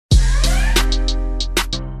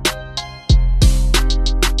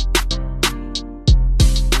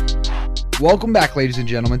Welcome back, ladies and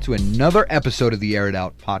gentlemen, to another episode of the Air It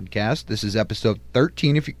Out podcast. This is episode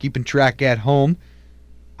 13, if you're keeping track at home.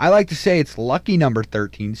 I like to say it's lucky number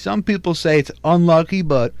 13. Some people say it's unlucky,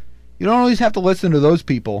 but you don't always have to listen to those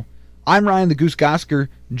people. I'm Ryan the Goose Gosker,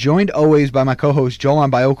 joined always by my co-host Jolan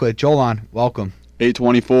Biokla. Jolan, welcome.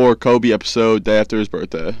 8/24, Kobe episode, day after his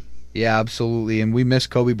birthday. Yeah, absolutely, and we miss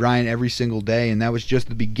Kobe Bryant every single day, and that was just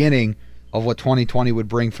the beginning of what 2020 would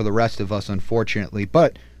bring for the rest of us, unfortunately.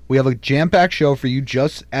 But we have a jam-packed show for you,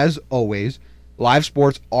 just as always. Live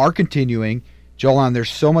sports are continuing. Jolan,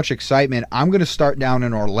 there's so much excitement. I'm going to start down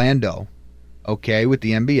in Orlando, okay, with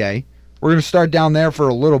the NBA. We're going to start down there for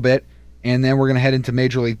a little bit, and then we're going to head into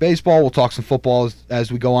Major League Baseball. We'll talk some football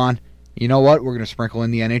as we go on. You know what? We're going to sprinkle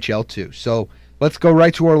in the NHL, too. So let's go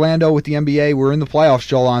right to Orlando with the NBA. We're in the playoffs,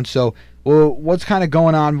 Jolan. So what's kind of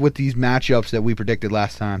going on with these matchups that we predicted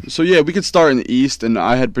last time? So, yeah, we could start in the East, and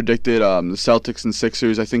I had predicted the Celtics and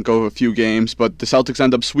Sixers, I think, go a few games, but the Celtics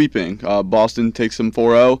end up sweeping. Boston takes them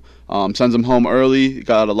 4-0, sends them home early.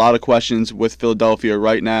 Got a lot of questions with Philadelphia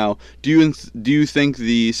right now. Do you think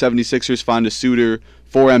the 76ers find a suitor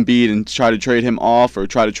for Embiid and try to trade him off or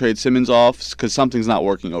try to trade Simmons off? Because something's not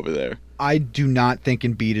working over there. I do not think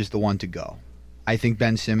Embiid is the one to go. I think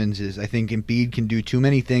Ben Simmons is. I think Embiid can do too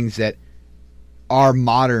many things that are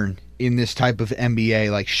modern in this type of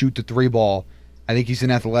NBA, like shoot the three ball. I think he's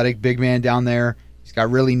an athletic big man down there. He's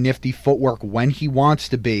got really nifty footwork when he wants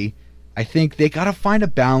to be. I think they got to find a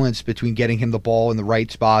balance between getting him the ball in the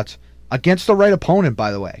right spots against the right opponent,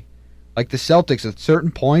 by the way. Like the Celtics, at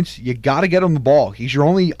certain points, you got to get him the ball. He's your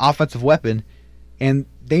only offensive weapon, and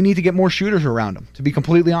they need to get more shooters around him, to be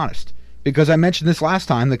completely honest. Because I mentioned this last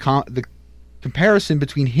time, the comparison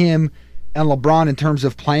between him and LeBron in terms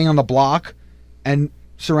of playing on the block and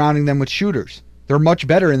surrounding them with shooters. They're much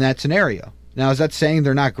better in that scenario. Now, is that saying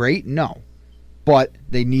they're not great? No. But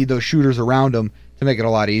they need those shooters around them to make it a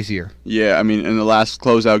lot easier. Yeah, I mean, in the last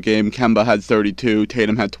closeout game, Kemba had 32,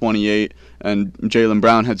 Tatum had 28, and Jaylen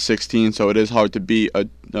Brown had 16, so it is hard to beat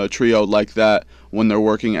a trio like that when they're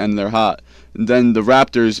working and they're hot. And then the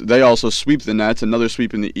Raptors, they also sweep the Nets, another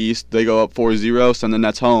sweep in the East. They go up 4-0, send the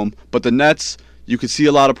Nets home. But the Nets, you could see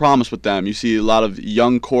a lot of promise with them. You see a lot of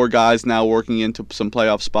young core guys now working into some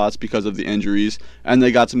playoff spots because of the injuries, and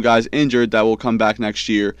they got some guys injured that will come back next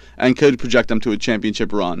year and could project them to a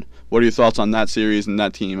championship run. What are your thoughts on that series and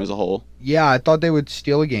that team as a whole? Yeah, I thought they would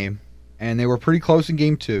steal a game, and they were pretty close in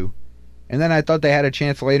Game 2. And then I thought they had a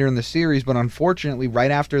chance later in the series, but unfortunately,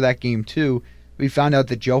 right after that Game 2, we found out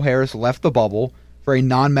that Joe Harris left the bubble for a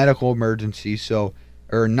non-medical emergency,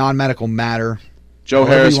 or non-medical matter. Joe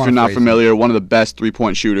Harris, if you're not familiar, one of the best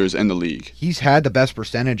three-point shooters in the league. He's had the best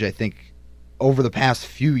percentage, I think, over the past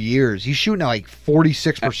few years. He's shooting at like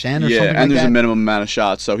 46% or something like that. Yeah, and there's a minimum amount of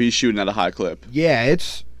shots, so he's shooting at a high clip. Yeah,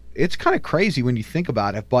 it's kind of crazy when you think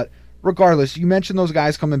about it. But regardless, you mentioned those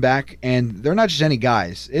guys coming back, and they're not just any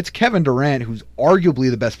guys. It's Kevin Durant, who's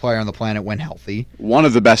arguably the best player on the planet when healthy. One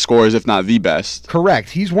of the best scorers, if not the best.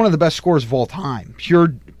 Correct. He's one of the best scorers of all time.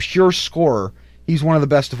 Pure scorer. He's one of the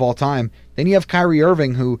best of all time. Then you have Kyrie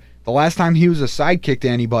Irving, who the last time he was a sidekick to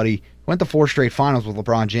anybody, went to 4 straight finals with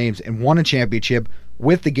LeBron James and won a championship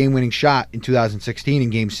with the game-winning shot in 2016 in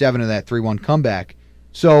Game 7 of that 3-1 comeback.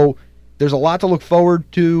 So there's a lot to look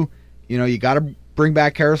forward to. You know, you got to bring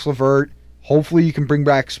back Karis LeVert. Hopefully you can bring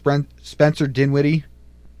back Spencer Dinwiddie.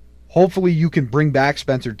 Hopefully you can bring back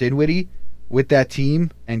Spencer Dinwiddie with that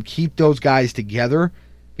team and keep those guys together.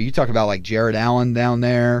 But you talk about like Jared Allen down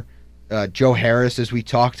there, Joe Harris, as we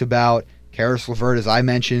talked about, Karis LeVert, as I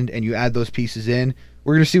mentioned, and you add those pieces in,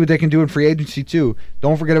 we're going to see what they can do in free agency, too.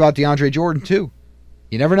 Don't forget about DeAndre Jordan, too.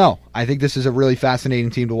 You never know. I think this is a really fascinating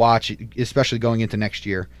team to watch, especially going into next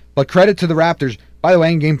year. But credit to the Raptors. By the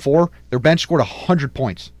way, in Game 4, their bench scored 100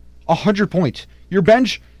 points. 100 points. Your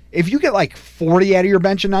bench, if you get like 40 out of your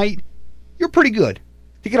bench a night, you're pretty good.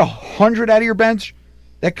 To get 100 out of your bench,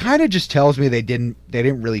 that kind of just tells me they didn't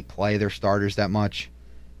really play their starters that much.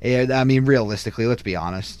 And, I mean, realistically, let's be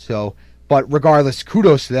honest. But regardless,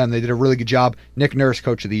 kudos to them. They did a really good job. Nick Nurse,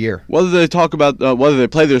 Coach of the Year. Whether they talk about whether they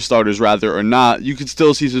play their starters rather or not, you can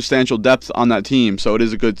still see substantial depth on that team. So it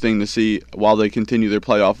is a good thing to see while they continue their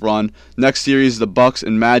playoff run. Next series, the Bucks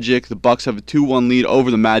and Magic. The Bucks have a 2-1 lead over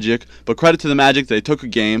the Magic. But credit to the Magic, they took a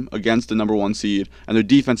game against the number 1 seed, and their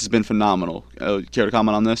defense has been phenomenal. Care to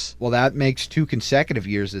comment on this? Well, that makes 2 consecutive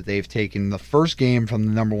years that they've taken the first game from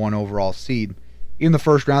the number 1 overall seed. In the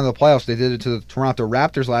first round of the playoffs, they did it to the Toronto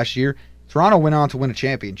Raptors last year. Toronto went on to win a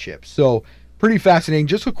championship. So, pretty fascinating.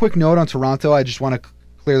 Just a quick note on Toronto. I just want to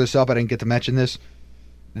clear this up. I didn't get to mention this.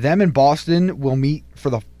 Them and Boston will meet for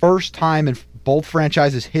the first time in both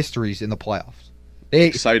franchises' histories in the playoffs.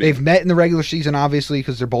 Exciting. They've met in the regular season, obviously,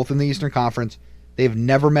 because they're both in the Eastern Conference. They've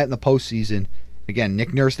never met in the postseason. Again,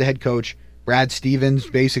 Nick Nurse, the head coach. Brad Stevens,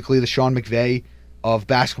 basically the Sean McVay of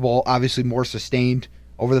basketball, obviously more sustained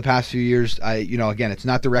over the past few years. Again, it's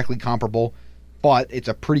not directly comparable, but it's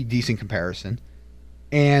a pretty decent comparison.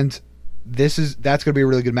 And that's going to be a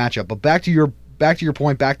really good matchup. But back to your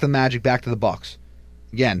point, back to the Magic, back to the Bucks.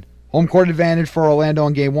 Again, home court advantage for Orlando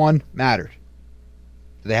in Game 1 mattered.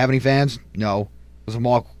 Do they have any fans? No. It was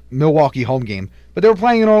a Milwaukee home game. But they were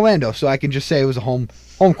playing in Orlando, so I can just say it was a home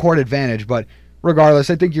court advantage. But regardless,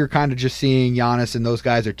 I think you're kind of just seeing Giannis and those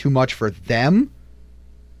guys are too much for them.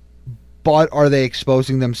 But are they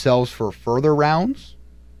exposing themselves for further rounds?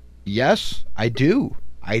 Yes, I do.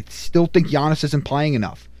 I still think Giannis isn't playing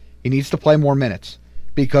enough. He needs to play more minutes.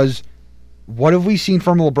 Because what have we seen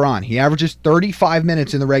from LeBron? He averages 35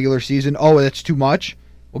 minutes in the regular season. Oh, that's too much?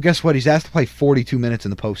 Well, guess what? He's asked to play 42 minutes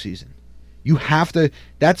in the postseason. You have to...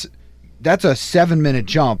 That's a 7-minute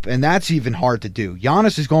jump, and that's even hard to do.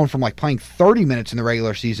 Giannis is going from playing 30 minutes in the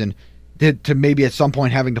regular season to maybe at some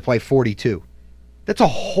point having to play 42. That's a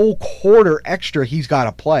whole quarter extra he's got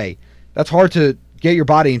to play. That's hard to get your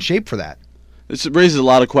body in shape for that. This raises a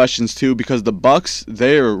lot of questions, too, because the Bucks,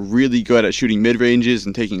 they're really good at shooting mid-ranges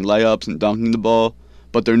and taking layups and dunking the ball,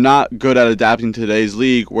 but they're not good at adapting to today's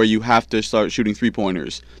league where you have to start shooting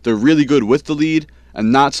three-pointers. They're really good with the lead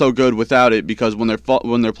and not so good without it because when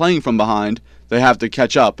they're playing from behind, they have to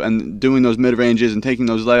catch up, and doing those mid-ranges and taking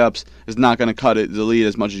those layups is not going to cut the lead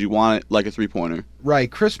as much as you want it, like a three-pointer. Right.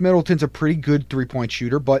 Chris Middleton's a pretty good three-point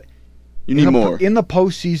shooter, but you need more. In the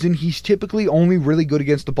postseason, he's typically only really good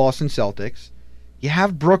against the Boston Celtics. You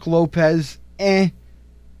have Brook Lopez,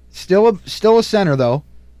 still a center, though,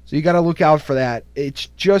 so you got to look out for that. It's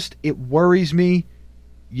just, it worries me,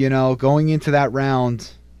 going into that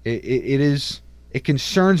round. It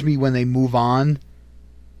concerns me when they move on.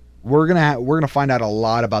 We're gonna find out a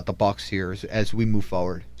lot about the Bucks here as we move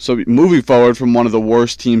forward. So moving forward from one of the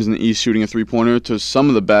worst teams in the East shooting a three-pointer to some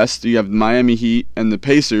of the best, you have Miami Heat and the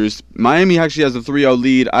Pacers. Miami actually has a 3-0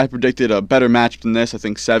 lead. I predicted a better match than this. I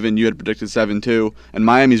think 7. You had predicted 7-2. And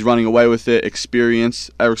Miami's running away with it.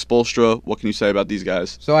 Experience. Erik Spoelstra. What can you say about these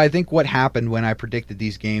guys? So I think what happened when I predicted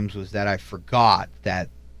these games was that I forgot that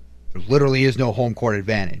there literally is no home court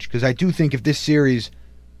advantage. Because I do think if this series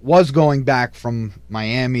was going back from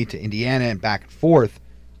Miami to Indiana and back and forth,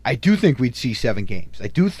 I do think we'd see 7 games. I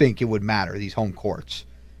do think it would matter, these home courts.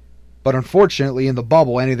 But unfortunately, in the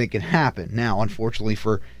bubble, anything can happen. Now, unfortunately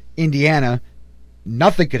for Indiana,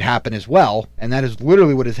 nothing could happen as well, and that is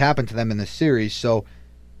literally what has happened to them in this series. So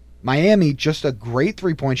Miami, just a great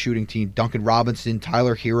three-point shooting team. Duncan Robinson,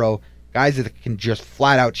 Tyler Hero, guys that can just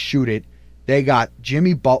flat-out shoot it. They got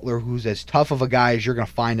Jimmy Butler, who's as tough of a guy as you're going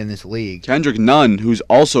to find in this league. Kendrick Nunn, who's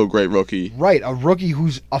also a great rookie. Right, a rookie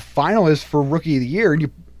who's a finalist for Rookie of the Year,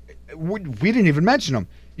 and we didn't even mention him.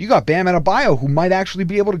 You got Bam Adebayo, who might actually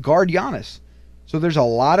be able to guard Giannis. So there's a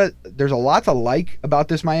lot to like about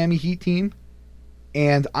this Miami Heat team,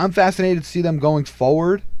 and I'm fascinated to see them going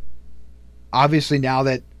forward. Obviously, now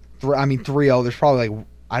that 3-0, there's probably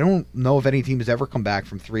I don't know if any team has ever come back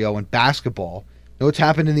from 3-0 in basketball. No, it's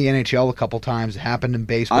happened in the NHL a couple times. It happened in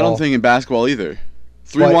baseball. I don't think in basketball either.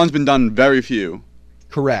 3-1's been done very few.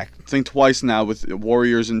 Correct. I think twice now with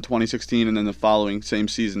Warriors in 2016, and then the following same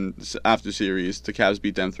season after series, the Cavs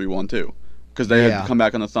beat them 3-1 too. Because they had to come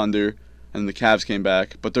back on the Thunder, and the Cavs came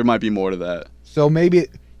back. But there might be more to that. So maybe,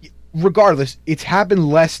 regardless, it's happened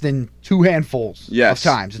less than 2 handfuls of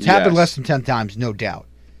times. It's happened less than 10 times, no doubt.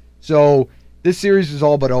 So this series is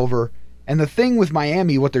all but over. And the thing with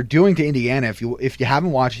Miami, what they're doing to Indiana, if you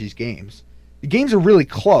haven't watched these games, the games are really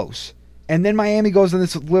close. And then Miami goes on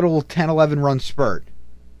this little 10-11 run spurt.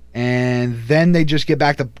 And then they just get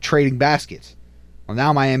back to trading baskets. Well,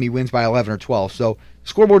 now Miami wins by 11 or 12. So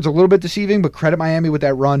scoreboard's a little bit deceiving, but credit Miami with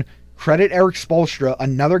that run. Credit Erik Spoelstra,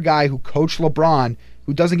 another guy who coached LeBron,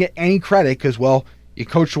 who doesn't get any credit because, well, you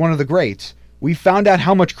coached one of the greats. We found out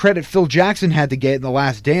how much credit Phil Jackson had to get in The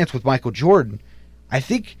Last Dance with Michael Jordan. I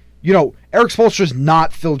think, Erik Spoelstra's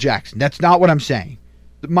not Phil Jackson. That's not what I'm saying.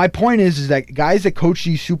 My point is that guys that coach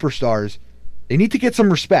these superstars, they need to get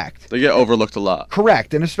some respect. They get overlooked a lot.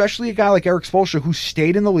 Correct, and especially a guy like Erik Spoelstra who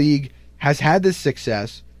stayed in the league, has had this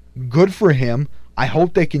success. Good for him. I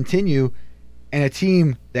hope they continue. And a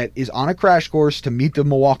team that is on a crash course to meet the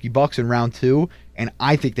Milwaukee Bucks in round 2, and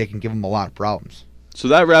I think they can give them a lot of problems. So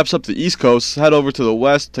that wraps up the East Coast. Head over to the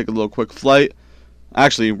West, take a little quick flight.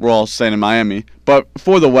 Actually, we're all staying in Miami. But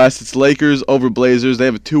for the West, it's Lakers over Blazers. They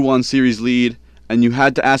have a 2-1 series lead. And you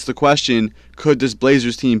had to ask the question, could this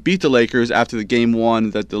Blazers team beat the Lakers after the Game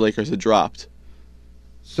 1 that the Lakers had dropped?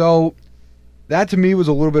 So that to me was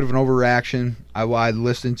a little bit of an overreaction. I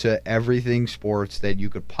listened to everything sports that you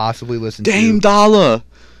could possibly listen to. Dame Dollar.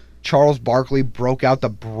 Charles Barkley broke out the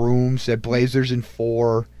broom, said Blazers in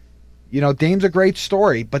 4. Dame's a great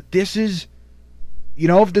story, but this is,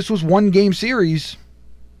 if this was one game series,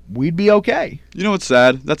 we'd be okay. You know what's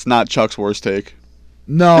sad? That's not Chuck's worst take.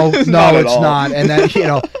 No, Not it's all. not. And that,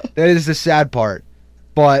 that is the sad part.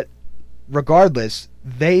 But regardless,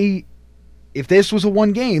 if this was a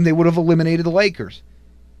one game, they would have eliminated the Lakers.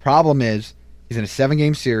 Problem is, he's in a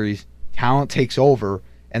 7-game series, talent takes over,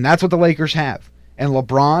 and that's what the Lakers have. And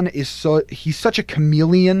LeBron he's such a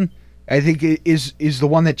chameleon. I think is the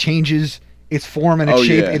one that changes its form and its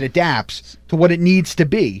shape. Yeah. It adapts to what it needs to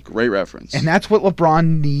be. Great reference. And that's what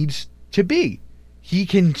LeBron needs to be.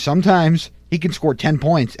 Sometimes he can score 10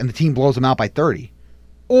 points and the team blows him out by 30.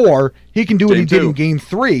 Or he can do what he did in Game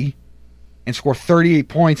 3 and score 38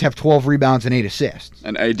 points, have 12 rebounds, and 8 assists.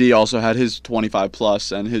 And AD also had his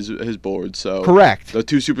 25-plus and his board. So correct. The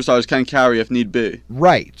two superstars can carry if need be.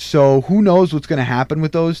 Right. So who knows what's going to happen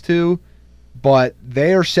with those two. But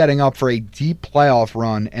they are setting up for a deep playoff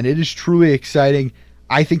run, and it is truly exciting.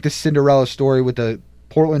 I think the Cinderella story with the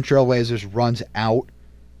Portland Trail Blazers runs out.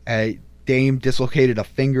 Dame dislocated a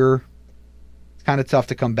finger. It's kind of tough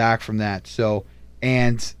to come back from that.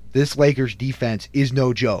 And this Lakers defense is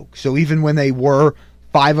no joke. So even when they were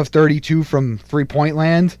 5 of 32 from three-point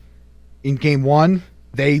land in Game 1,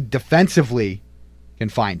 they defensively can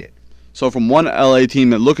find it. So from one LA team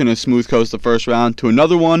that looking to smooth coast the first round to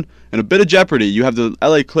another one in a bit of jeopardy, you have the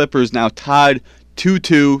LA Clippers now tied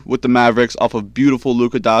 2-2 with the Mavericks off of beautiful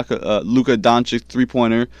Luka Doncic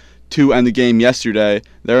three-pointer to end the game yesterday.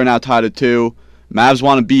 They're now tied at 2. Mavs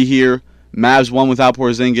want to be here. Mavs won without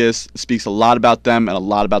Porzingis. Speaks a lot about them and a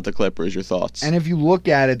lot about the Clippers. Your thoughts? And if you look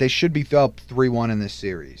at it, they should be up 3-1 in this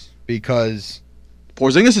series because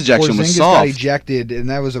Porzingis ejection was soft. Got ejected, and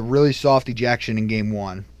that was a really soft ejection in Game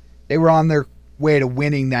 1. They were on their way to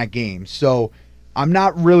winning that game. So I'm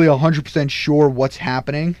not really 100% sure what's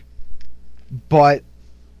happening, but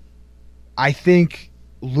I think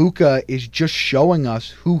Luka is just showing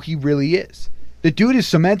us who he really is. The dude is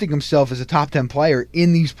cementing himself as a top 10 player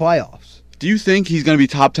in these playoffs. Do you think he's going to be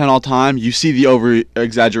top 10 all time? You see the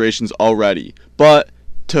over-exaggerations already. But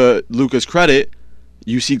to Luka's credit,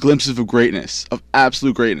 you see glimpses of greatness, of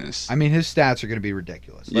absolute greatness. I mean, his stats are going to be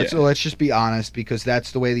ridiculous. Let's just be honest, because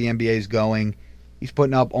that's the way the NBA is going. He's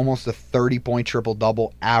putting up almost a 30-point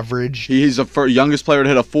triple-double average. He's the youngest player to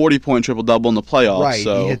hit a 40-point triple-double in the playoffs. Right,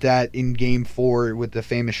 so. He hit that in Game 4 with the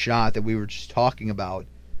famous shot that we were just talking about.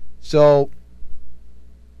 So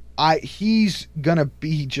he's going to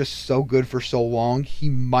be just so good for so long. He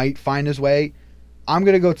might find his way. I'm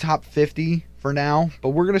going to go top 50 for now, but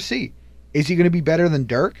we're going to see. Is he going to be better than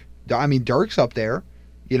Dirk? I mean, Dirk's up there.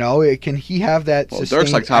 Can he have that sustained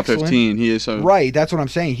Dirk's like top excellence? 15. He is so. Right, that's what I'm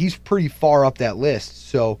saying. He's pretty far up that list.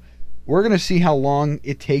 So we're going to see how long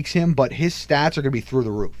it takes him, but his stats are going to be through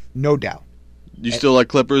the roof, no doubt. You still like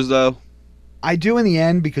Clippers, though? I do in the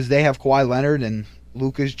end because they have Kawhi Leonard and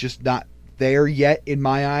Luka's just not there yet in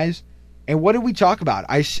my eyes. And what did we talk about?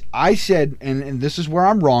 I said, and this is where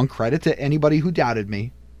I'm wrong, credit to anybody who doubted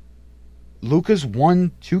me, Luka's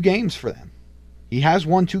won 2 games for them. He has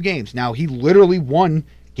won 2 games. Now, he literally won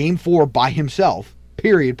Game 4 by himself,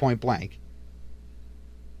 period, point blank.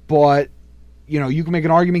 But, you can make an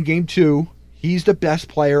argument Game 2, he's the best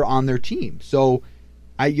player on their team. So,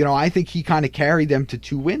 I think he kind of carried them to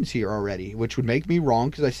 2 wins here already, which would make me wrong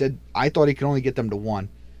because I said I thought he could only get them to 1.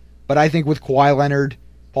 But I think with Kawhi Leonard,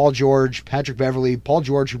 Paul George, Patrick Beverley, Paul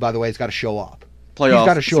George, who, by the way, has got to show up. Playoff, he's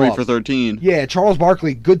got to show 3 up. for 13. Yeah, Charles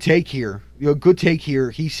Barkley, good take here. Good take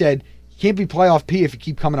here. He said, you can't be playoff P if you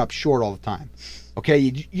keep coming up short all the time. Okay,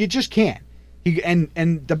 you just can't.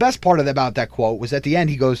 And the best part about that quote was at the end,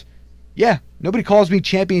 he goes, yeah, nobody calls me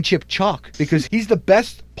Championship Chuck because he's the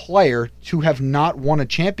best player to have not won a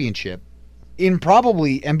championship in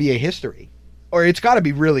probably NBA history. Or it's got to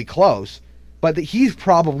be really close. But he's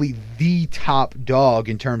probably the top dog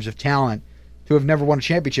in terms of talent to have never won a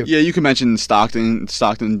championship. Yeah, you can mention Stockton,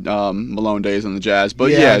 Malone days on the Jazz,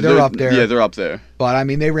 but yeah, they're up there. Yeah, they're up there. But I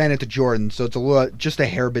mean, they ran into Jordan, so it's just a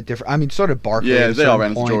hair bit different. I mean, so did Barkley. Yeah, they all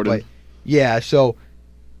ran into Jordan. But yeah,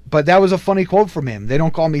 but that was a funny quote from him. They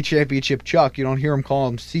don't call me Championship Chuck. You don't hear him call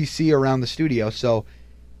him CC around the studio. So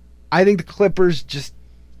I think the Clippers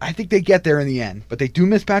I think they get there in the end. But they do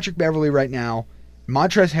miss Patrick Beverley right now.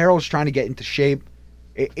 Montrezl Harrell's trying to get into shape.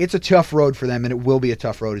 It's a tough road for them, and it will be a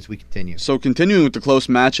tough road as we continue. So continuing with the close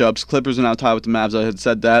matchups, Clippers are now tied with the Mavs. I had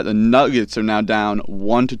said that. The Nuggets are now down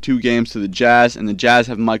 1-2 games to the Jazz, and the Jazz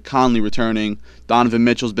have Mike Conley returning. Donovan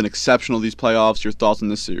Mitchell's been exceptional these playoffs. Your thoughts on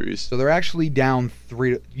this series? So they're actually down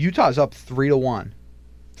 3. Utah's up 3-1.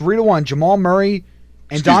 3-1. Jamal Murray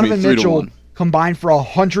and Donovan Mitchell combined for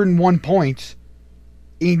 101 points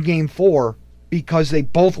in Game 4 because they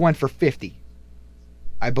both went for 50.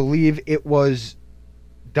 I believe it was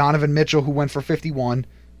Donovan Mitchell who went for 51.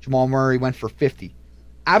 Jamal Murray went for 50.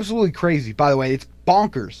 Absolutely crazy. By the way, it's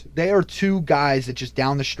bonkers. They are two guys that just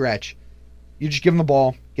down the stretch, you just give them the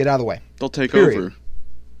ball, get out of the way. They'll take over.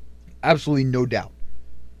 Absolutely no doubt.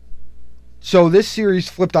 So this series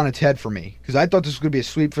flipped on its head for me because I thought this was going to be a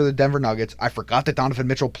sweep for the Denver Nuggets. I forgot that Donovan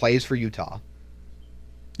Mitchell plays for Utah.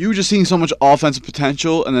 You were just seeing so much offensive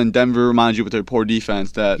potential, and then Denver reminds you with their poor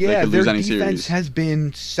defense that they could lose any series. Their defense has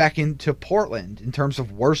been second to Portland in terms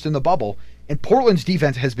of worst in the bubble, and Portland's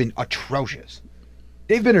defense has been atrocious.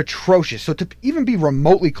 They've been atrocious, so to even be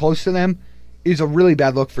remotely close to them is a really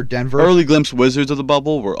bad look for Denver. Early glimpse Wizards of the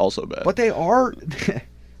bubble were also bad. But they are...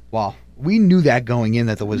 well, we knew that going in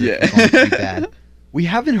that the Wizards were going to be bad. We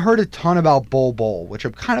haven't heard a ton about Bol, which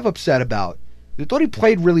I'm kind of upset about. I thought he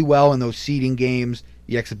played really well in those seeding games,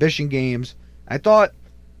 the exhibition games. I thought,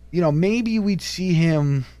 maybe we'd see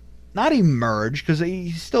him not emerge because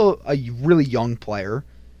he's still a really young player,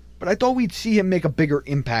 but I thought we'd see him make a bigger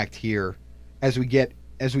impact here as we get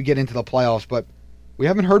into the playoffs. But we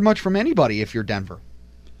haven't heard much from anybody if you're Denver.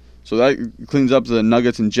 So that cleans up the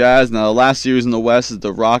Nuggets and Jazz. Now the last series in the West is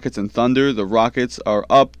the Rockets and Thunder. The Rockets are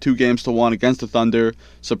up 2-1 against the Thunder.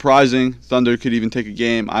 Surprising, Thunder could even take a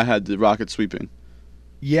game. I had the Rockets sweeping.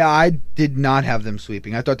 Yeah, I did not have them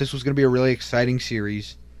sweeping. I thought this was going to be a really exciting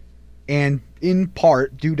series. And in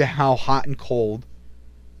part, due to how hot and cold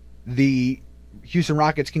the Houston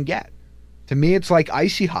Rockets can get. To me, it's like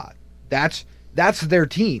icy hot. That's their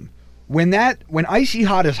team. When icy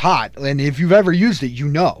hot is hot, and if you've ever used it, you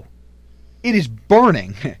know, it is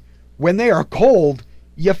burning. When they are cold,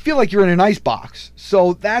 you feel like you're in an ice box.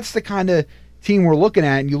 So that's the kind of team we're looking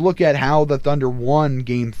at. And you look at how the Thunder won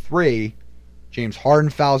Game 3. James Harden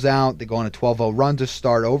fouls out. They go on a 12-0 run to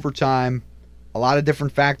start overtime. A lot of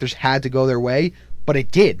different factors had to go their way, but it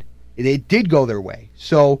did. It did go their way.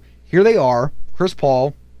 So here they are, Chris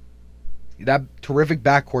Paul, that terrific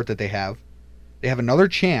backcourt that they have. They have another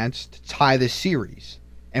chance to tie this series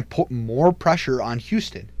and put more pressure on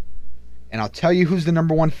Houston. And I'll tell you who's the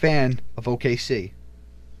number one fan of OKC.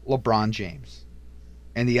 LeBron James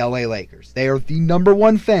and the LA Lakers. They are the number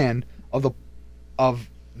one fan of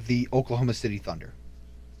the Oklahoma City Thunder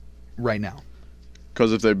right now.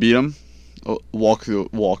 Because if they beat them, walkthrough.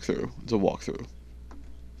 It's a walkthrough.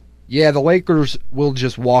 Yeah, the Lakers will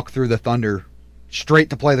just walk through the Thunder straight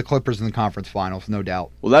to play the Clippers in the conference finals, no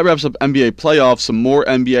doubt. Well, that wraps up NBA playoffs. Some more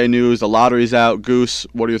NBA news. The lottery's out. Goose,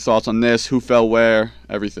 what are your thoughts on this? Who fell where?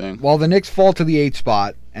 Everything. Well, the Knicks fall to the 8th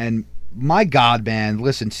spot, and my God, man,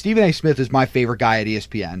 listen, Stephen A. Smith is my favorite guy at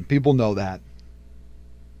ESPN. People know that.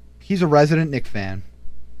 He's a resident Knicks fan.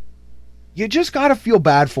 You just got to feel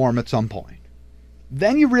bad for him at some point.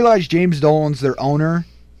 Then you realize James Dolan's their owner,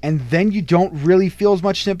 and then you don't really feel as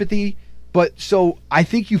much sympathy. But so I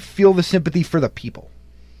think you feel the sympathy for the people.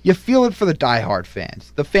 You feel it for the diehard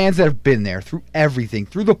fans, the fans that have been there through everything,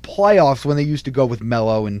 through the playoffs when they used to go with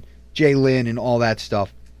Melo and Jalen and all that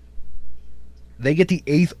stuff. They get the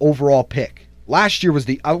 8th overall pick. Last year was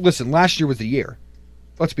the year.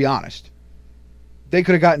 Let's be honest. They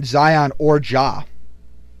could have gotten Zion or Ja,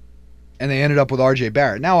 and they ended up with R.J.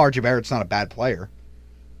 Barrett. Now R.J. Barrett's not a bad player,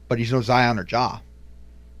 but he's no Zion or Ja.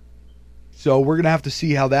 So we're going to have to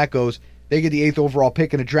see how that goes. They get the 8th overall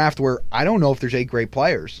pick in a draft where I don't know if there's 8 great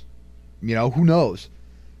players. Who knows?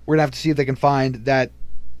 We're going to have to see if they can find that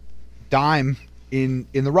dime in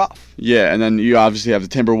the rough. Yeah, and then you obviously have the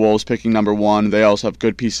Timberwolves picking number 1. They also have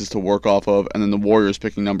good pieces to work off of. And then the Warriors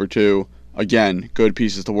picking number 2. Again, good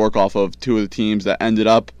pieces to work off of. Two of the teams that ended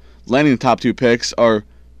up landing the top 2 picks are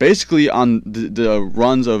basically on the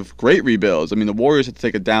runs of great rebuilds. I mean, the Warriors had to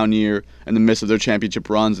take a down year in the midst of their championship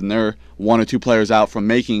runs, and they're 1 or 2 players out from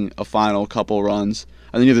making a final couple runs.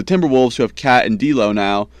 And then you have the Timberwolves, who have Cat and D'Lo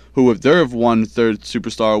now, who have they're 1/3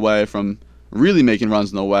 superstar away from really making runs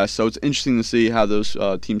in the West. So it's interesting to see how those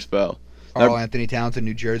teams fell. Karl-Anthony Towns, a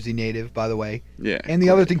New Jersey native, by the way. Yeah. And the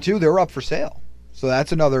other thing, too, they're up for sale. So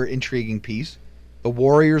that's another intriguing piece. The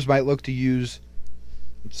Warriors might look to use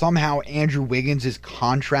somehow Andrew Wiggins'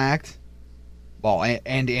 contract,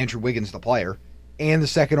 and Andrew Wiggins, the player, and the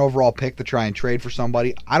 2nd overall pick to try and trade for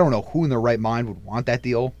somebody. I don't know who in their right mind would want that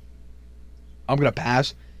deal. I'm going to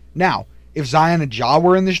pass. Now, if Zion and Ja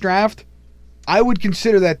were in this draft, I would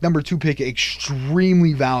consider that number 2 pick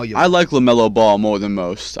extremely valuable. I like LaMelo Ball more than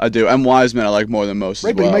most. I do. And Wiseman I like more than most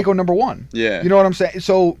right, as well. but he might go number 1. Yeah. You know what I'm saying?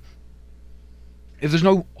 So if there's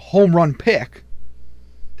no home run pick,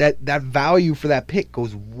 that value for that pick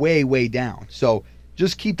goes way, way down. So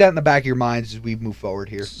just keep that in the back of your minds as we move forward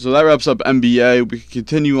here. So that wraps up NBA. We can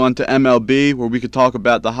continue on to MLB, where we could talk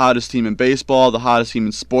about the hottest team in baseball, the hottest team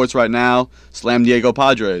in sports right now, Slam Diego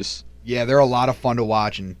Padres. Yeah, they're a lot of fun to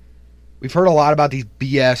watch, and we've heard a lot about these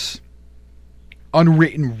BS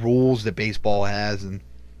unwritten rules that baseball has, and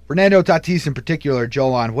Fernando Tatis in particular,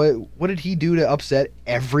 Jolan, what did he do to upset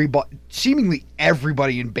seemingly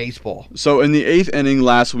everybody in baseball? So in the 8th inning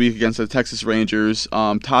last week against the Texas Rangers,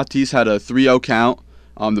 Tatis had a 3-0 count.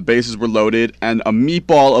 The bases were loaded, and a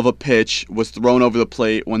meatball of a pitch was thrown over the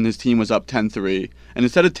plate when his team was up 10-3. And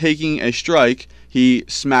instead of taking a strike, he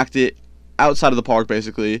smacked it outside of the park,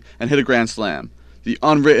 basically, and hit a grand slam. The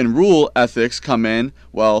unwritten rule ethics come in,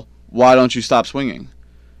 well, why don't you stop swinging?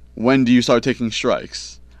 When do you start taking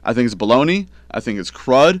strikes? I think it's baloney. I think it's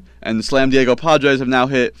crud. And the Slam Diego Padres have now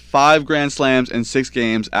hit 5 grand slams in 6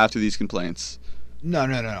 games after these complaints.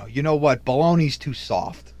 No. You know what? Baloney's too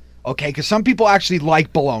soft. Okay, because some people actually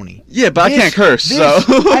like baloney. Yeah, but I can't curse, so.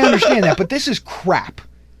 I understand that, but this is crap.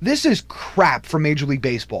 This is crap for Major League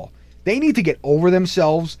Baseball. They need to get over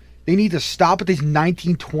themselves. They need to stop with these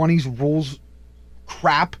 1920s rules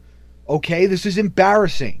crap. Okay, this is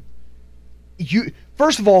embarrassing.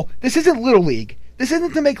 First of all, this isn't Little League. This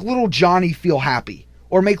isn't to make little Johnny feel happy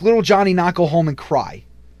or make little Johnny not go home and cry.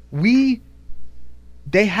 They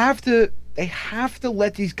have to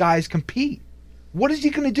let these guys compete. What is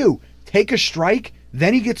he going to do? Take a strike,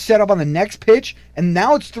 then he gets set up on the next pitch, and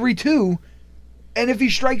now it's 3-2, and if he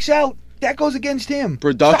strikes out, that goes against him.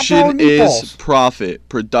 Production is profit.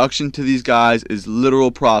 Production to these guys is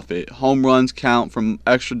literal profit. Home runs count from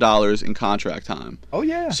extra dollars in contract time. Oh,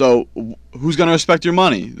 yeah. So who's going to respect your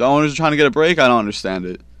money? The owners are trying to get a break? I don't understand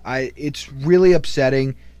it. It's really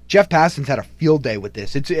upsetting. Jeff Passan's had a field day with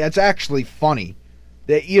this. It's actually funny.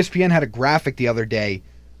 The ESPN had a graphic the other day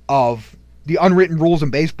of the unwritten rules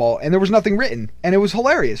in baseball, and there was nothing written. And it was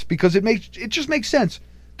hilarious because it just makes sense.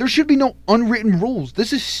 There should be no unwritten rules.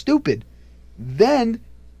 This is stupid. Then,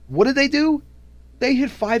 what did they do? They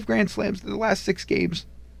hit 5 grand slams in the last 6 games.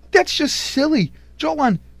 That's just silly.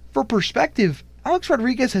 Jolan, for perspective, Alex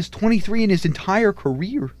Rodriguez has 23 in his entire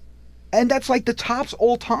career. And that's like the tops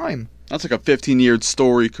all time. That's like a 15-year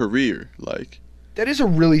story career. That is a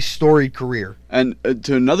really storied career. And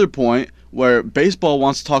to another point, where baseball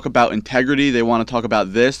wants to talk about integrity, they want to talk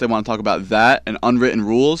about this, they want to talk about that, and unwritten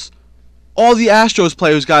rules. All the Astros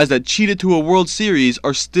players, guys, that cheated to a World Series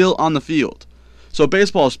are still on the field. So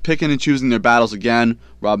baseball is picking and choosing their battles again.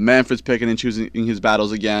 Rob Manfred's picking and choosing his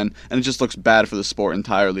battles again. And it just looks bad for the sport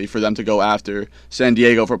entirely for them to go after San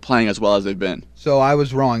Diego for playing as well as they've been. So I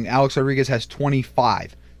was wrong. Alex Rodriguez has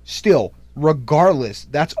 25. Still, regardless,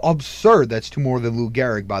 that's absurd. That's 2 more than Lou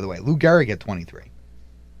Gehrig, by the way. Lou Gehrig had 23.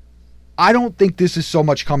 I don't think this is so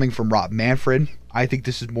much coming from Rob Manfred. I think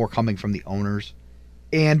this is more coming from the owners.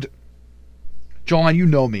 And John, you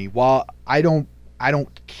know me. While I don't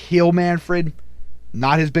kill Manfred,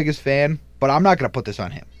 not his biggest fan, but I'm not going to put this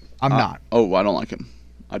on him. I'm not. Oh, I don't like him.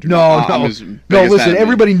 I do no, not. no, I'm his no. Listen,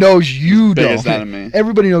 everybody knows you biggest don't. Enemy.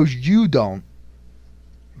 Everybody knows you don't.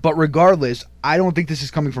 But regardless, I don't think this is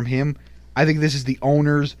coming from him. I think this is the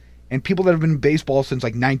owners and people that have been in baseball since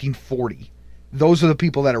like 1940. Those are the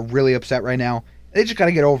people that are really upset right now. They just got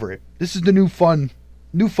to get over it. This is the new fun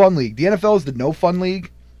league. The NFL is the no fun league.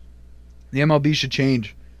 The MLB should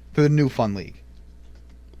change for the new fun league.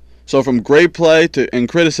 So from great play and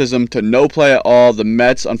criticism to no play at all, the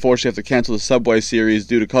Mets unfortunately have to cancel the Subway Series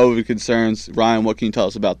due to COVID concerns. Ryan, what can you tell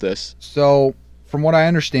us about this? So from what I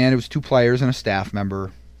understand, it was 2 players and a staff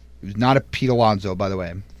member. It was not a Pete Alonso, by the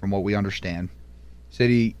way, from what we understand. Said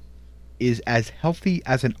he is as healthy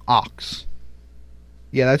as an ox.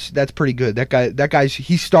 Yeah, that's pretty good. That guy's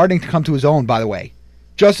he's starting to come to his own, by the way.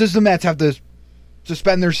 Just as the Mets have to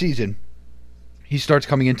suspend their season, he starts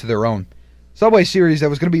coming into their own. Subway Series, that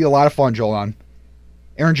was going to be a lot of fun, Jolan.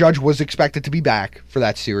 Aaron Judge was expected to be back for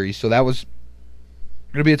that series, so that was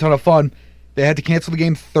going to be a ton of fun. They had to cancel the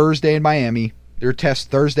game Thursday in Miami. Their tests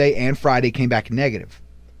Thursday and Friday came back negative.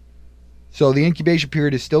 So the incubation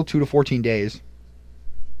period is still 2 to 14 days.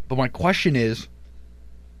 But my question is,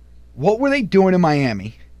 what were they doing in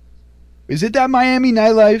Miami? Is it that Miami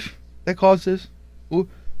nightlife that caused this? Who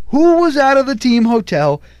was out of the team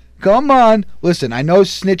hotel? Come on. Listen, I know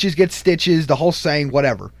snitches get stitches, the whole saying,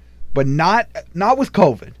 whatever. But not with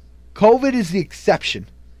COVID. COVID is the exception.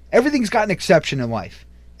 Everything's got an exception in life.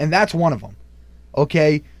 and that's one of them.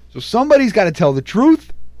 Okay, so somebody's got to tell the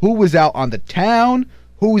truth. Who was out on the town?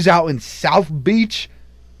 Who was out in South Beach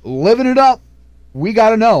living it up? We got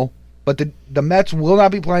to know. But the Mets will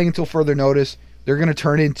not be playing until further notice. They're going to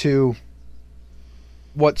turn into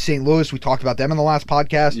what St. Louis, we talked about them in the last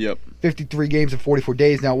podcast. Yep. 53 games in 44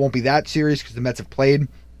 days. Now, it won't be that serious because the Mets have played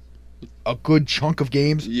a good chunk of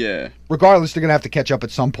games. Yeah. Regardless, they're going to have to catch up at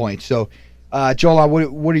some point. So, Joel,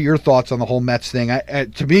 what are your thoughts on the whole Mets thing?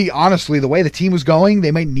 To me, honestly, the way the team was going,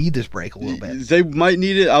 they might need this break a little bit. They might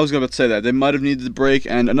need it. I was going to say that. They might have needed the break.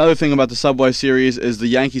 And another thing about the Subway Series is the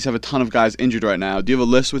Yankees have a ton of guys injured right now. Do you have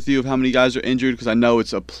a list with you of how many guys are injured? Because I know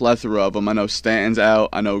it's a plethora of them. I know Stanton's out.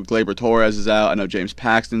 I know Gleyber Torres is out. I know James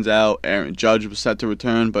Paxton's out. Aaron Judge was set to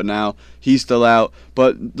return, but now he's still out.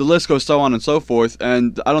 But the list goes so on and so forth.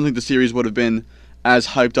 And I don't think the series would have been as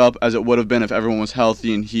hyped up as it would have been if everyone was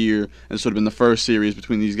healthy and here, and this would have been the first series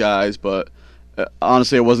between these guys, but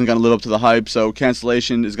honestly it wasn't going to live up to the hype, so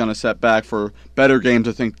cancellation is going to set back for better games,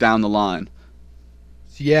 I think, down the line.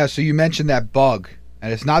 Yeah, so you mentioned that bug,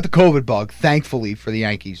 and it's not the COVID bug, thankfully, for the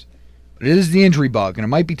Yankees, but it is the injury bug, and it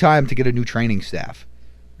might be time to get a new training staff.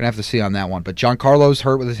 We're going to have to see on that one, but Giancarlo's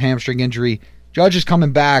hurt with his hamstring injury. Judge is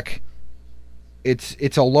coming back.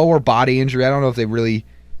 It's a lower body injury. I don't know if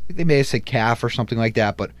they may have said calf or something like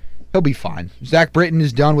that, but he'll be fine. Zach Britton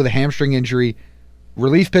is done with a hamstring injury.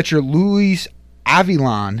 Relief pitcher Luis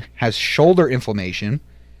Avilan has shoulder inflammation.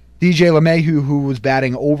 DJ LeMahieu, who was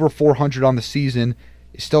batting over 400 on the season,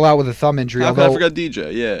 is still out with a thumb injury. I forgot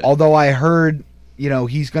DJ, yeah. Although I heard,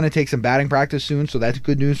 he's going to take some batting practice soon, so that's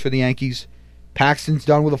good news for the Yankees. Paxton's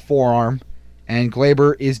done with a forearm, and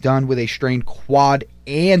Gleyber is done with a strained quad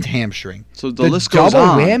and hamstring. So the list goes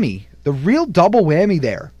on. Double whammy. The real double whammy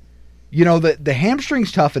there. The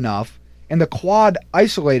hamstring's tough enough, and the quad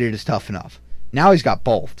isolated is tough enough. Now he's got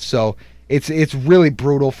both. So it's really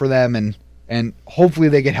brutal for them, and hopefully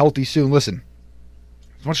they get healthy soon. Listen,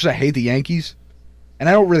 as much as I hate the Yankees, and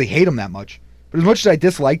I don't really hate them that much, but as much as I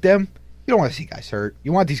dislike them, you don't want to see guys hurt.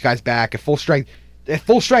 You want these guys back at full strength. At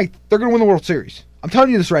full strength, they're going to win the World Series. I'm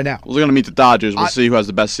telling you this right now. Well, they're going to meet the Dodgers. We'll see who has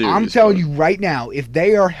the best series. I'm telling you right now, if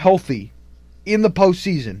they are healthy in the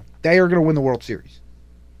postseason, they are going to win the World Series.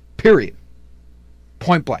 Period.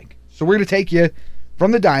 Point blank. So we're going to take you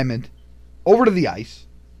from the diamond over to the ice,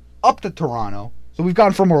 up to Toronto. So we've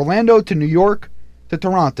gone from Orlando to New York to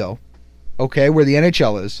Toronto, okay, where the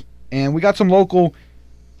NHL is. And we got some local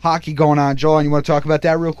hockey going on. Joel, you want to talk about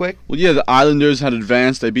that real quick? Well, yeah, the Islanders had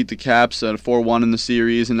advanced. They beat the Caps at 4-1 in the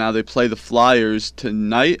series, and now they play the Flyers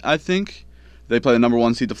tonight, I think. They play the number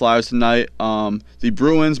 1 seed, the Flyers, tonight. The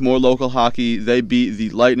Bruins, more local hockey, they beat the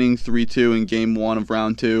Lightning 3-2 in Game 1 of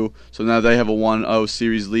Round 2. So now they have a 1-0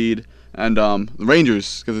 series lead. And the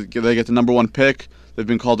Rangers, because they get the number 1 pick. They've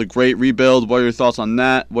been called a great rebuild. What are your thoughts on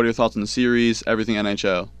that? What are your thoughts on the series? Everything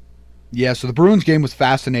NHL. Yeah, so the Bruins game was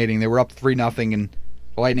fascinating. They were up 3-0, and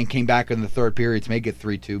the Lightning came back in the third period to make it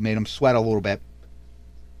 3-2. Made them sweat a little bit.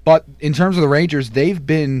 But in terms of the Rangers, they've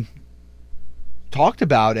been talked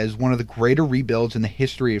about as one of the greater rebuilds in the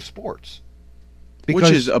history of sports. Which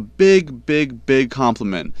is a big, big, big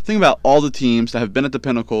compliment. Think about all the teams that have been at the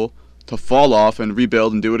pinnacle to fall off and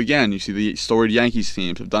rebuild and do it again. You see the storied Yankees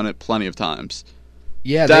teams have done it plenty of times.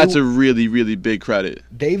 Yeah, that's a really, really big credit.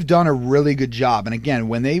 They've done a really good job. And again,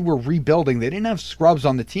 when they were rebuilding, they didn't have scrubs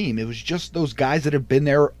on the team. It was just those guys that have been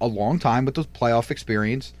there a long time with those playoff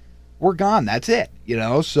experience were gone. That's it.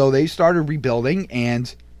 So they started rebuilding,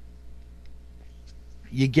 and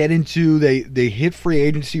you get into, they hit free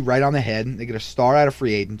agency right on the head. They get a star out of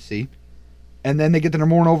free agency. And then they get the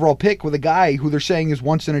number 1 overall pick with a guy who they're saying is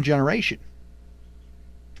once in a generation.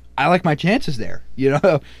 I like my chances there.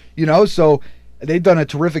 So they've done a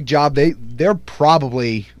terrific job. They're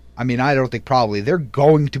probably, I don't think probably, they're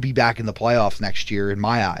going to be back in the playoffs next year in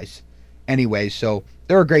my eyes. Anyway, so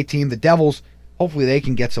they're a great team. The Devils, hopefully they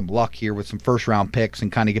can get some luck here with some first-round picks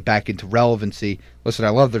and kind of get back into relevancy. Listen, I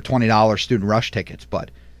love their $20 student rush tickets,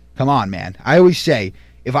 but come on, man. I always say,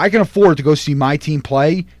 if I can afford to go see my team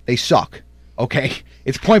play, they suck, okay?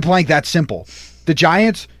 It's point blank that simple. The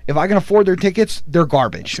Giants, if I can afford their tickets, they're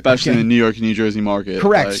garbage. Especially in the New York and New Jersey market.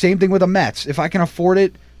 Correct. Same thing with the Mets. If I can afford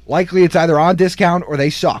it, likely it's either on discount or they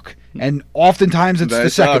suck. And oftentimes it's the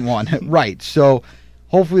second one. Right. So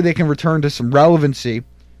hopefully they can return to some relevancy.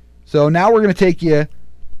 So now we're going to take you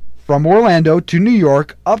from Orlando to New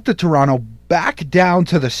York, up to Toronto, back down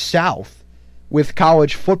to the South with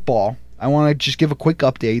college football. I want to just give a quick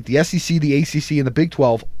update. The SEC, the ACC, and the Big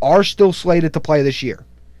 12 are still slated to play this year.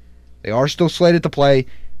 They are still slated to play.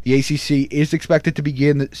 The ACC is expected to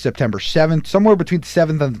begin September 7th, somewhere between the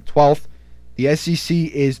 7th and the 12th. The SEC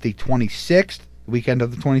is the 26th. the weekend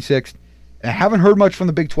of the 26th. And I haven't heard much from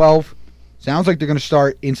the Big 12. Sounds like they're going to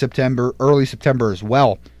start in September, early September as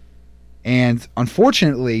well. And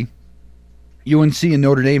unfortunately, UNC and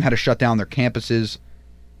Notre Dame had to shut down their campuses,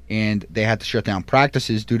 and they had to shut down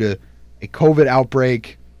practices due to a COVID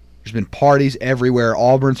outbreak. There's been parties everywhere.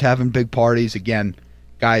 Auburn's having big parties. Again,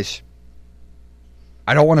 guys,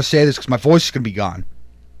 I don't want to say this because my voice is going to be gone.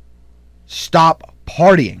 Stop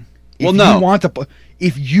partying.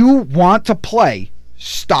 If you want to play,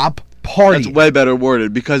 stop partying. That's way better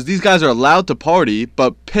worded, because these guys are allowed to party,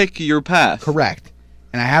 but pick your path. Correct.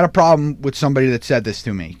 And I had a problem with somebody that said this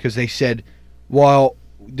to me, because they said, well,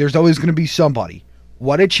 there's always going to be somebody.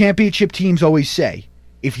 What do championship teams always say?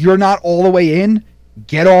 If you're not all the way in,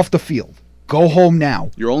 get off the field. Go home now.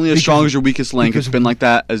 You're only as strong as your weakest link. It's been like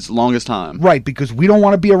that as long as time. Right, because we don't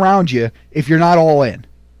want to be around you if you're not all in.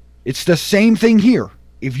 It's the same thing here.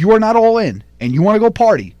 If you are not all in and you want to go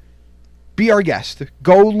party, be our guest.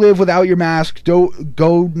 Go live without your mask.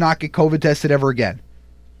 Go not get COVID tested ever again.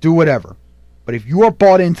 Do whatever. But if you are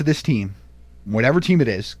bought into this team, whatever team it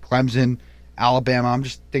is, Clemson, Alabama, I'm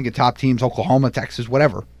just thinking top teams, Oklahoma, Texas,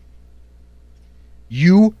 whatever,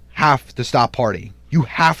 you have to stop partying. You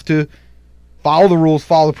have to follow the rules,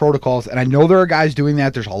 follow the protocols. And I know there are guys doing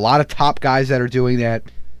that. There's a lot of top guys that are doing that.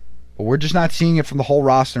 But we're just not seeing it from the whole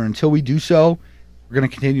roster. Until we do so, we're going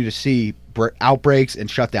to continue to see outbreaks and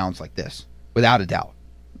shutdowns like this, without a doubt.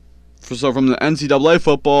 So from the NCAA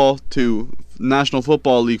football to National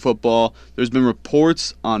Football League football, there's been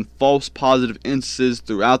reports on false positive instances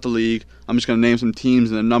throughout the league. I'm just going to name some teams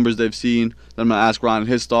and the numbers they've seen. Then I'm going to ask Ryan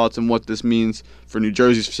his thoughts on what this means for New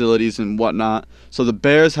Jersey's facilities and whatnot. So the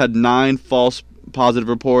Bears had 9 false positive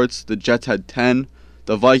reports. The Jets had 10.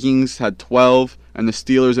 The Vikings had 12. And the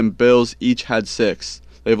Steelers and Bills each had 6.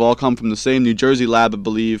 They've all come from the same New Jersey lab, I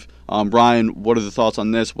believe. Brian, what are the thoughts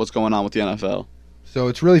on this? What's going on with the NFL? So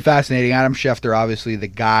it's really fascinating. Adam Schefter, obviously the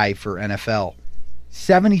guy for NFL.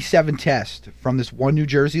 77 tests from this one New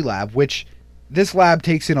Jersey lab, which this lab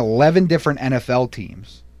takes in 11 different NFL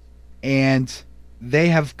teams. And they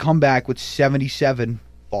have come back with 77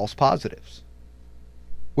 false positives,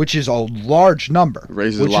 which is a large number.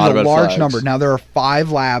 Raises a lot of red flags. Number. Now, there are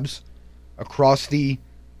 5 labs across the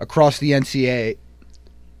NCAA.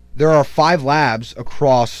 There are 5 labs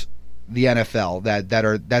across the NFL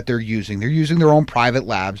that they're using. They're using their own private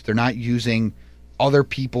labs. They're not using other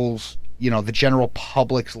people's, the general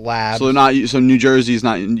public's labs. So New Jersey is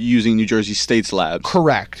not using New Jersey State's labs.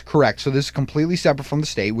 Correct. So this is completely separate from the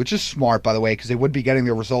state, which is smart, by the way, because they would be getting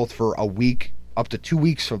their results for a week, up to 2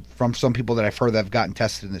 weeks from some people that I've heard that have gotten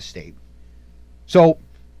tested in the state. So,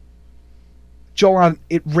 Joel,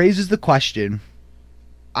 it raises the question.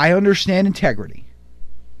 I understand integrity,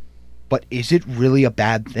 but is it really a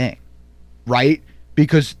bad thing? Right?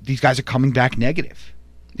 Because these guys are coming back negative.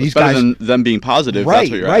 It's better than them being positive. Right, that's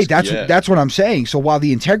what you're asking. That's what I'm saying. So while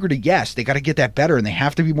the integrity, yes, they got to get that better and they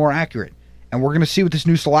have to be more accurate. And we're going to see with this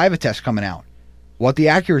new saliva test coming out what the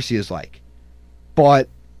accuracy is like. But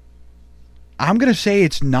I'm going to say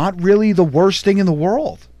it's not really the worst thing in the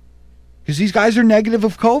world. Because these guys are negative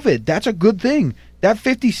of COVID. That's a good thing. That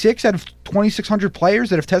 56 out of 2,600 players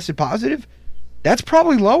that have tested positive, that's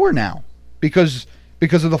probably lower now because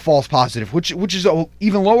of the false positive, which is an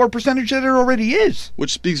even lower percentage than it already is.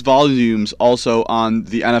 Which speaks volumes also on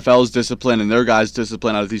the NFL's discipline and their guys'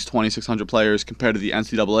 discipline out of these 2,600 players compared to the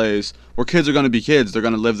NCAA's, where kids are going to be kids. They're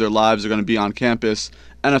going to live their lives. They're going to be on campus.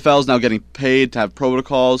 NFL's now getting paid to have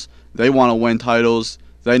protocols. They want to win titles.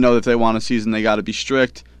 They know that if they want a season, they got to be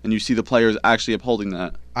strict, and you see the players actually upholding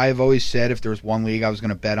that. I have always said if there was one league I was going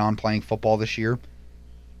to bet on playing football this year,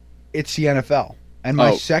 it's the NFL. And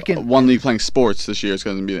my second... One league playing sports this year is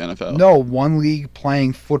going to be the NFL. No, one league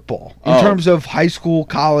playing football. In terms of high school,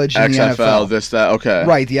 college, and XFL, the NFL. This, that, okay.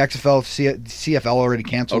 Right, the XFL, CFL already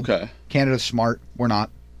canceled. Okay. Canada's smart. We're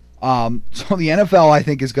not. So the NFL, I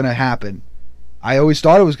think, is going to happen. I always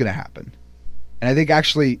thought it was going to happen. And I think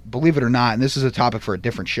actually, believe it or not, and this is a topic for a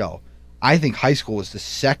different show, I think high school is the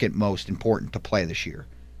second most important to play this year.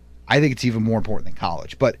 I think it's even more important than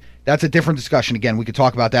college. But that's a different discussion. Again, we could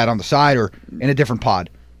talk about that on the side or in a different pod.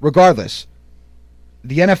 Regardless,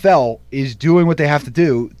 the NFL is doing what they have to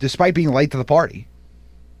do despite being late to the party.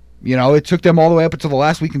 It took them all the way up until the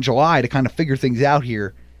last week in July to kind of figure things out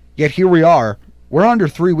here. Yet here we are. We're under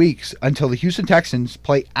 3 weeks until the Houston Texans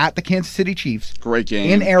play at the Kansas City Chiefs. Great game.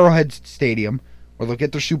 In Arrowhead Stadium, where they'll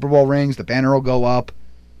get their Super Bowl rings, the banner will go up,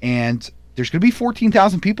 and there's going to be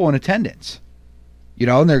 14,000 people in attendance.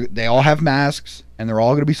 And they all have masks, and they're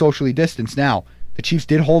all going to be socially distanced. Now, the Chiefs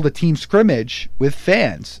did hold a team scrimmage with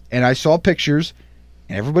fans, and I saw pictures,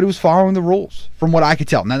 and everybody was following the rules, from what I could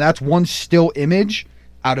tell. Now, that's one still image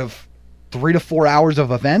out of 3 to 4 hours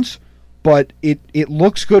of events, but it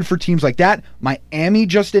looks good for teams like that. Miami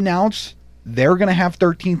just announced they're going to have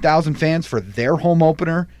 13,000 fans for their home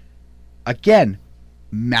opener. Again,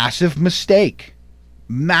 massive mistake.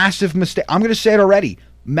 Massive mistake. I'm going to say it already.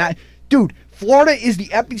 Dude, Florida is the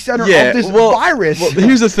epicenter of this virus. Well,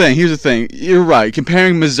 here's the thing. You're right.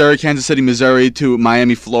 Comparing Kansas City, Missouri to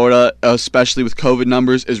Miami, Florida, especially with COVID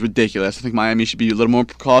numbers, is ridiculous. I think Miami should be a little more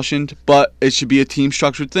precautioned, but it should be a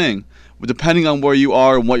team-structured thing. Depending on where you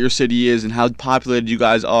are and what your city is and how populated you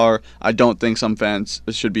guys are, I don't think some fans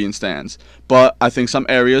should be in stands. But I think some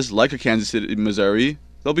areas, like a Kansas City, Missouri,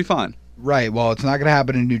 they'll be fine. Right. Well, it's not going to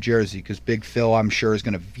happen in New Jersey because Big Phil, I'm sure, is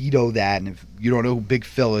going to veto that. And if you don't know who Big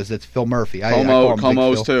Phil is, that's Phil Murphy.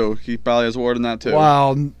 Como's too. He probably has a word in that too.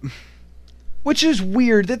 Well, which is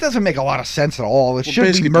weird. That doesn't make a lot of sense at all. It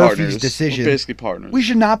should be Murphy's decision. We're basically partners. We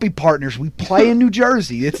should not be partners. We play in New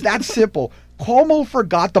Jersey. It's that simple. Cuomo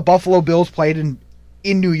forgot the Buffalo Bills played in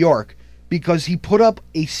New York because he put up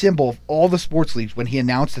a symbol of all the sports leagues when he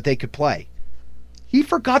announced that they could play. He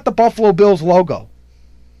forgot the Buffalo Bills logo.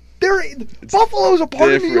 Buffalo's a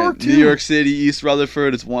part of New York, too. New York City, East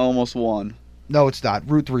Rutherford, it's almost one. No, it's not.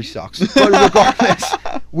 Route 3 sucks. But regardless,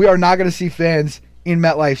 we are not going to see fans in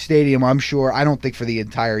MetLife Stadium, I'm sure. I don't think for the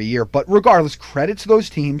entire year. But regardless, credit to those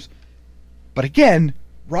teams. But again,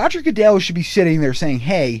 Roger Goodell should be sitting there saying,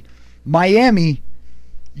 hey, Miami,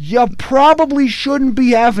 you probably shouldn't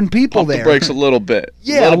be having people there. Pump the brakes a little bit.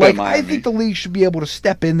 Yeah, I think the league should be able to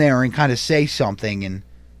step in there and kind of say something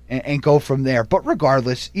and go from there. But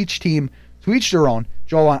regardless, each team, to each their own.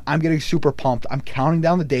 Joel, I'm getting super pumped. I'm counting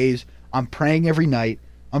down the days. I'm praying every night.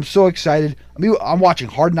 I'm so excited. I'm watching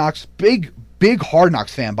Hard Knocks. Big Hard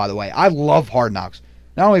Knocks fan, by the way. I love Hard Knocks.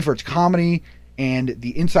 Not only for its comedy and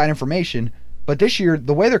the inside information, but this year,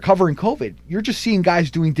 the way they're covering COVID, you're just seeing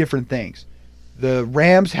guys doing different things. The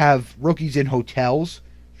Rams have rookies in hotels,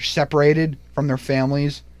 separated from their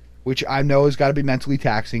families, which I know has got to be mentally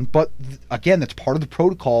taxing. But again, that's part of the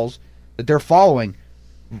protocols that they're following.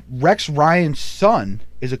 Rex Ryan's son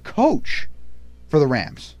is a coach for the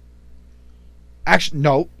Rams. Actually,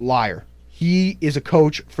 no, liar. He is a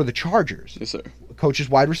coach for the Chargers. Yes, sir. Coaches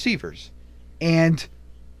wide receivers. And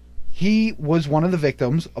he was one of the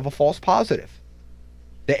victims of a false positive.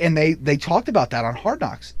 And they talked about that on Hard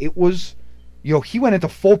Knocks. It was, he went into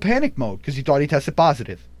full panic mode because he thought he tested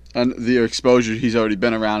positive. And the exposure he's already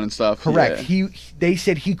been around and stuff. Correct. Yeah. They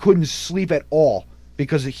said he couldn't sleep at all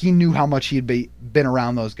because he knew how much he had been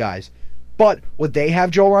around those guys. But what they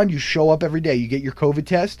have, Joe, on, you show up every day. You get your COVID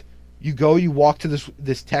test. You go, you walk to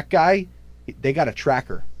this tech guy. They got a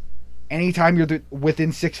tracker. Anytime you're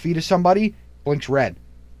within 6 feet of somebody, blinks red.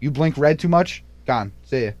 You blink red too much, gone.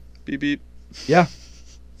 See ya. Beep, beep. Yeah.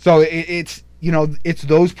 So it's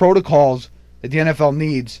those protocols that the NFL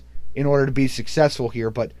needs in order to be successful here.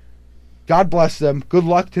 But God bless them. Good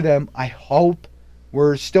luck to them. I hope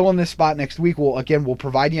we're still in this spot next week. We'll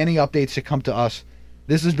provide you any updates that come to us.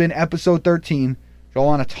 This has been episode 13. Joel,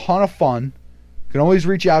 on a ton of fun. You can always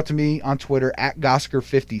reach out to me on Twitter at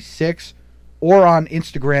Gosker56 or on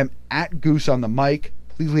Instagram at Goose on the Mic.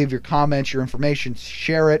 Please leave your comments, your information,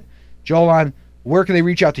 share it. Joel, where can they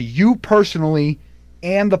reach out to you personally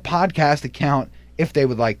and the podcast account if they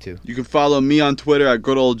would like to? You can follow me on Twitter at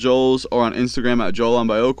Good Old Joel's or on Instagram at Joel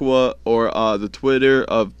Ambayokwa or the Twitter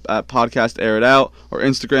at Podcast Air It Out or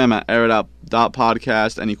Instagram at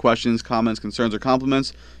airitOut.podcast. Any questions, comments, concerns, or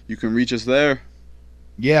compliments, you can reach us there.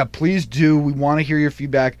 Yeah, please do. We want to hear your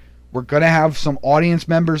feedback. We're going to have some audience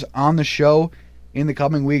members on the show in the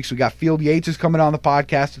coming weeks. We got Field Yates is coming on the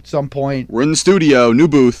podcast at some point. We're in the studio, new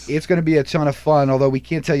booth. It's going to be a ton of fun, although we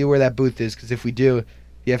can't tell you where that booth is because if we do,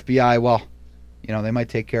 the FBI, well, they might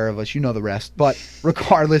take care of us. You know the rest. But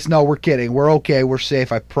regardless, no, we're kidding. We're okay. We're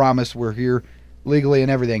safe. I promise. We're here legally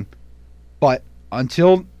and everything. But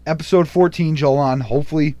until episode 14, Joel,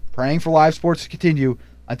 hopefully praying for live sports to continue.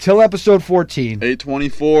 Until episode 14.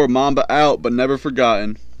 824, Mamba out, but never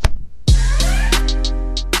forgotten.